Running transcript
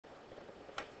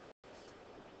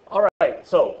right,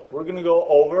 so we're going to go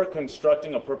over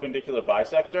constructing a perpendicular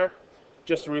bisector.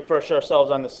 Just to refresh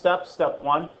ourselves on the steps. Step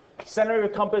 1, center your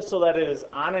compass so that it is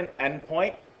on an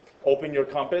endpoint. Open your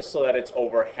compass so that it's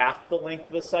over half the length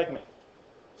of the segment.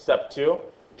 Step 2,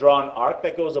 draw an arc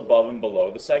that goes above and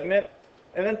below the segment.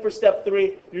 And then for step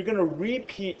 3, you're going to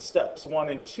repeat steps 1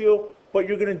 and 2, but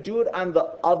you're going to do it on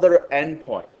the other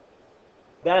endpoint.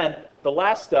 Then, the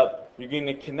last step, you're going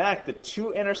to connect the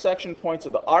two intersection points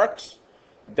of the arcs.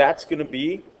 That's going to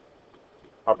be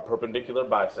our perpendicular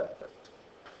bisector.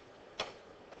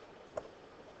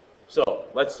 So,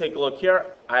 let's take a look here.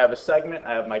 I have a segment,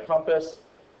 I have my compass.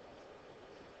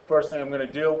 First thing I'm going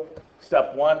to do,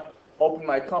 step 1, open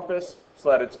my compass so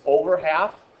that it's over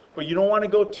half, but you don't want to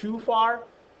go too far,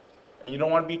 and you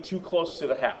don't want to be too close to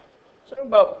the half. So I'm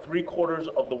about 3/4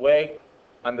 of the way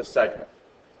on the segment.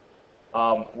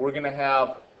 We're going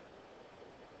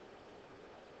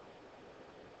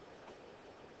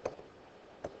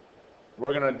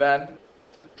to then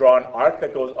draw an arc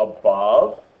that goes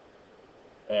above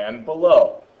and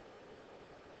below.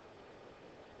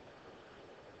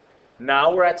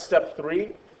 Now we're at step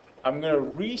 3. I'm going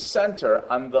to recenter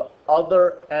on the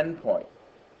other endpoint.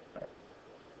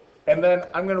 And then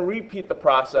I'm going to repeat the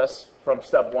process from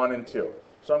step 1 and 2.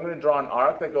 So I'm going to draw an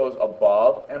arc that goes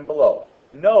above and below.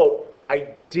 Note,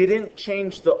 I didn't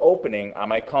change the opening on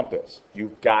my compass.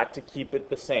 You've got to keep it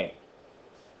the same.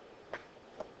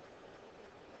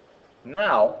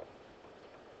 Now,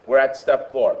 we're at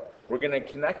step 4. We're going to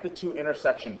connect the two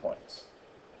intersection points.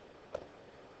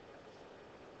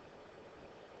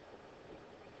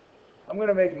 I'm going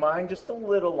to make mine just a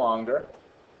little longer.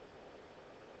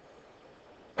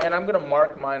 And I'm going to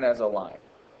mark mine as a line.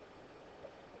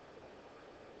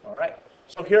 All right.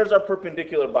 So here's our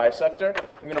perpendicular bisector.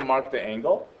 I'm going to mark the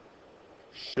angle.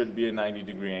 Should be a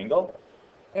 90-degree angle.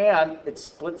 And it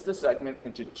splits the segment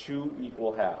into 2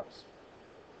 equal halves.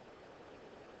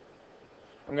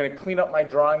 I'm going to clean up my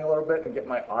drawing a little bit and get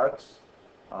my arcs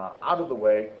out of the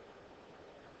way.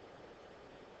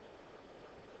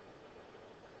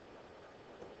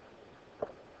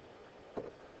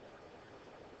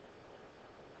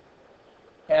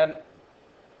 And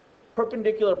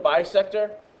perpendicular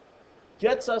bisector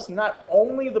gets us not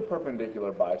only the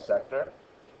perpendicular bisector,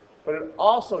 but it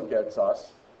also gets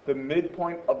us the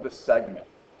midpoint of the segment.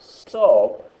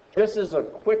 So, just as a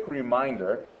quick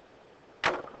reminder,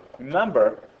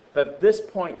 remember that this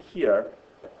point here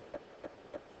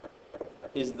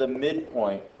is the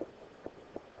midpoint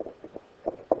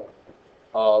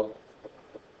of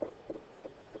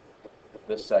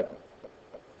the segment.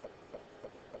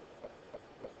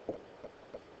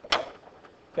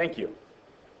 Thank you.